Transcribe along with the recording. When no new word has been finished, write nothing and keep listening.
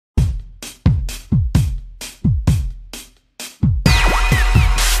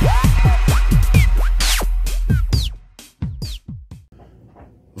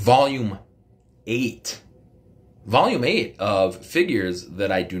Volume 8. Volume 8 of figures that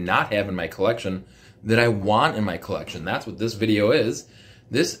I do not have in my collection that I want in my collection. That's what this video is.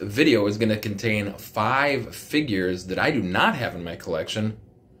 This video is going to contain 5 figures that I do not have in my collection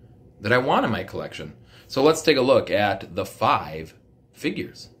that I want in my collection. So let's take a look at the 5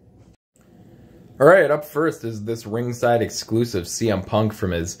 figures. Alright, up first is this ringside exclusive CM Punk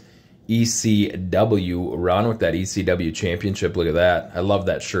from his ECW run with that ECW championship. Look at that. I love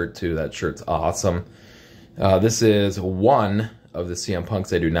that shirt too. That shirt's awesome. This is one of the CM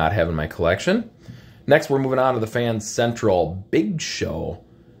Punks I do not have in my collection. Next, we're moving on to the Fan Central Big Show.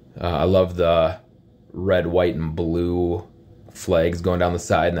 I love the red, white, and blue flags going down the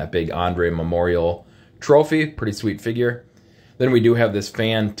side and that big Andre Memorial trophy. Pretty sweet figure. Then we do have this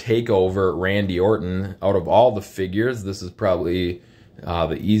Fan Takeover Randy Orton. Out of all the figures, this is probably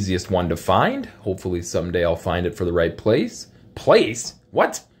the easiest one to find. Hopefully someday I'll find it for the right place. Place?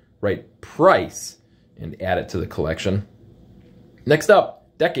 What? Right price. And add it to the collection. Next up,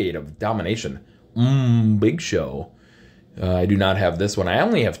 Decade of Domination. Big Show. I do not have this one. I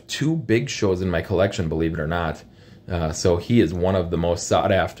only have 2 Big Shows in my collection, believe it or not. So he is one of the most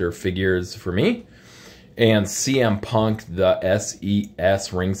sought after figures for me. And CM Punk, the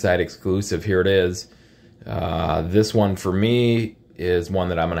SES ringside exclusive. Here it is. This one for me is one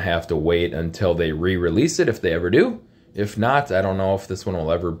that I'm going to have to wait until they re-release it, if they ever do. If not, I don't know if this one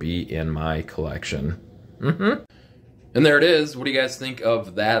will ever be in my collection. And there it is. What do you guys think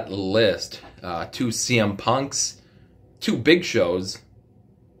of that list? 2 CM Punks, 2 Big Shows,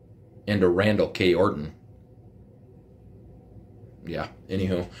 and a Randall K. Orton. Yeah,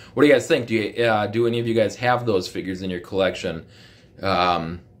 anywho. What do you guys think? Do any of you guys have those figures in your collection?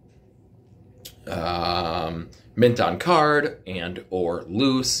 Mint on card and or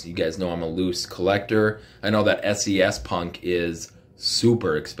loose. You guys know I'm a loose collector. I know that SES Punk is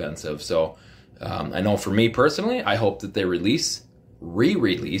super expensive. So I know for me personally, I hope that they re-release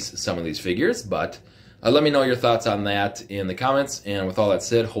some of these figures. But let me know your thoughts on that in the comments. And with all that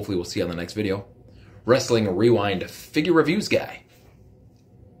said, hopefully we'll see you on the next video. Wrestling Rewind Figure Reviews guy.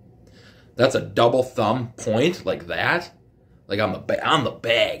 That's a double thumb point like that. Like I'm the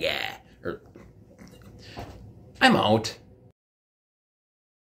bag guy. I'm out.